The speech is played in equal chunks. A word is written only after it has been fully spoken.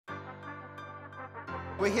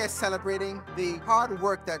We're here celebrating the hard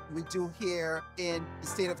work that we do here in the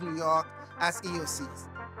state of New York as EOCs.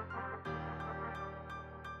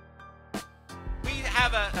 We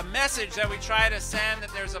have a message that we try to send,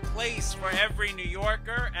 that there's a place for every New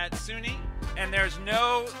Yorker at SUNY, and there's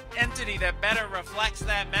no entity that better reflects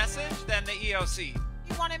that message than the EOC.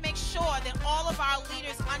 We want to make sure that all of our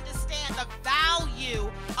leaders understand the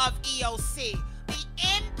value of EOC, the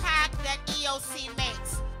impact that EOC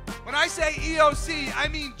makes. When I say EOC, I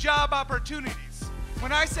mean job opportunities.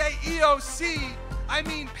 When I say EOC, I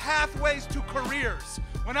mean pathways to careers.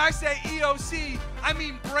 When I say EOC, I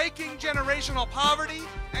mean breaking generational poverty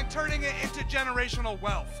and turning it into generational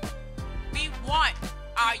wealth. We want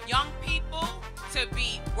our young people to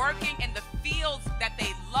be working in the fields that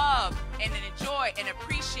they love and enjoy and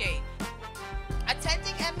appreciate.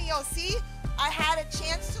 Attending MEOC, I had a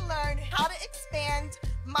chance to learn how to expand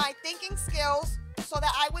my thinking skills so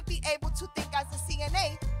that I would be able to think as a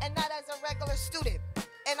CNA and not as a regular student.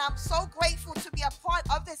 And I'm so grateful to be a part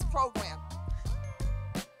of this program.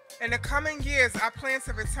 In the coming years, I plan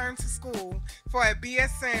to return to school for a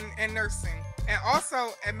BSN in nursing and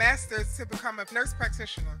also a master's to become a nurse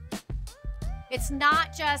practitioner. It's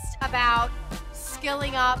not just about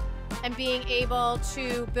skilling up and being able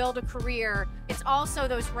to build a career. It's also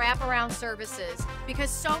those wraparound services, because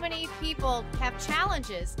so many people have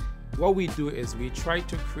challenges. What we do is we try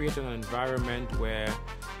to create an environment where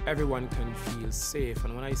everyone can feel safe.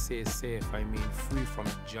 And when I say safe, I mean free from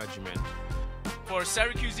judgment. For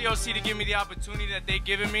Syracuse EOC to give me the opportunity that they've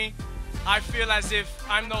given me, I feel as if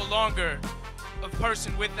I'm no longer a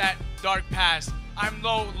person with that dark past. I'm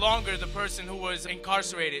no longer the person who was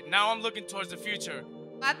incarcerated. Now I'm looking towards the future.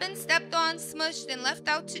 I've been stepped on, smushed, and left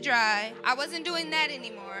out to dry. I wasn't doing that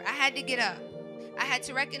anymore. I had to get up. I had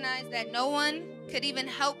to recognize that no one could even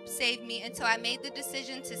help save me until I made the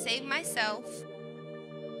decision to save myself.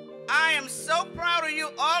 I am so proud of you,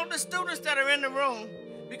 all the students that are in the room,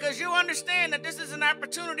 because you understand that this is an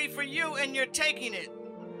opportunity for you and you're taking it.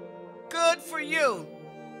 Good for you.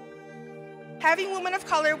 Having women of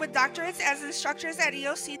color with doctorates as instructors at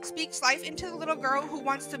EOC speaks life into the little girl who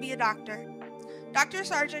wants to be a doctor. Dr.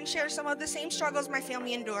 Sargent shares some of the same struggles my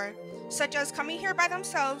family endured, such as coming here by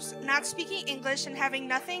themselves, not speaking English, and having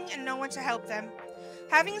nothing and no one to help them.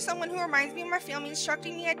 Having someone who reminds me of my family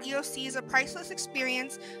instructing me at EOC is a priceless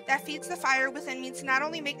experience that feeds the fire within me to not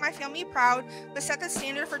only make my family proud, but set the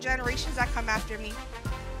standard for generations that come after me.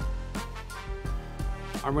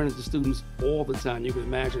 I run into students all the time. You can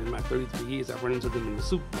imagine in my 33 years, I run into them in the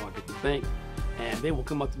supermarket, the bank, and they will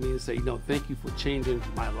come up to me and say, thank you for changing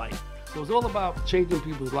my life. So it's all about changing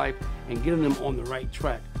people's life and getting them on the right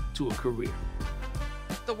track to a career.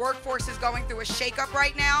 The workforce is going through a shakeup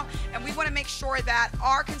right now, and we want to make sure that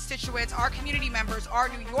our constituents, our community members, our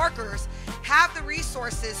New Yorkers have the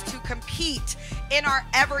resources to compete in our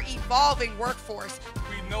ever-evolving workforce.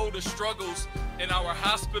 We know the struggles in our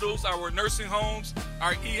hospitals, our nursing homes,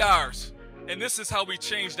 our ERs, and this is how we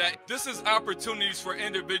change that. This is opportunities for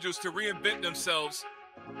individuals to reinvent themselves.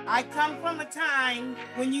 I come from a time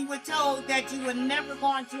when you were told that you were never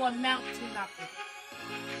going to amount to nothing.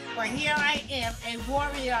 But here I am, a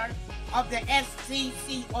warrior of the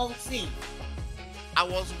SUNY. I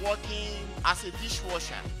was working as a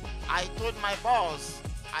dishwasher. I told my boss,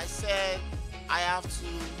 I said, I have to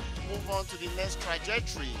move on to the next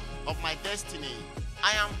trajectory of my destiny.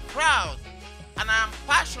 I am proud and I am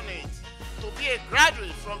passionate to be a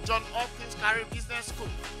graduate from Johns Hopkins Career Business School.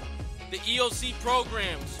 The EOC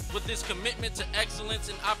programs, with this commitment to excellence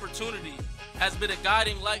and opportunity, has been a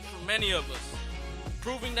guiding light for many of us,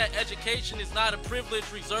 proving that education is not a privilege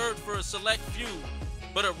reserved for a select few,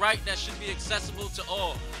 but a right that should be accessible to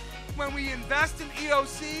all. When we invest in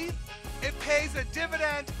EOC, it pays a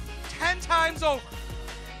dividend 10 times over.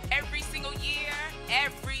 Every single year,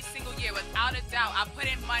 without a doubt, I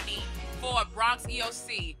put in money for Bronx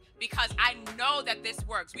EOC because I know that this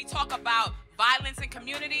works. We talk about violence in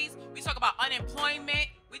communities, we talk about unemployment,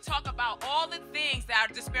 we talk about all the things that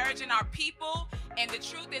are disparaging our people, and the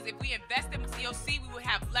truth is if we invest in EOC, we would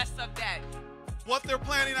have less of that. What they're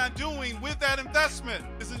planning on doing with that investment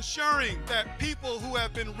is ensuring that people who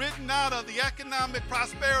have been written out of the economic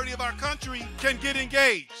prosperity of our country can get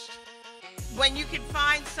engaged. When you can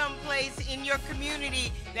find some place in your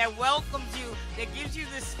community that welcomes you, that gives you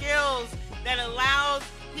the skills, that allows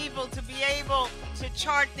people to be able to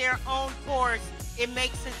chart their own course, it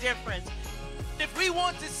makes a difference. If we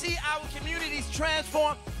want to see our communities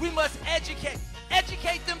transform, we must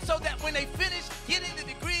educate them so that when they finish getting the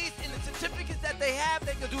degrees and the certificates that they have,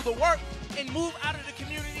 they can do the work and move out of the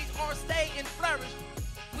communities or stay and flourish.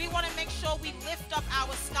 We want to make sure we lift up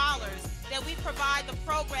our scholars, that that we provide the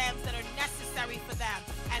programs that are necessary for them.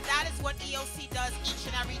 And that is what EOC does each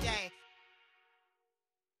and every day.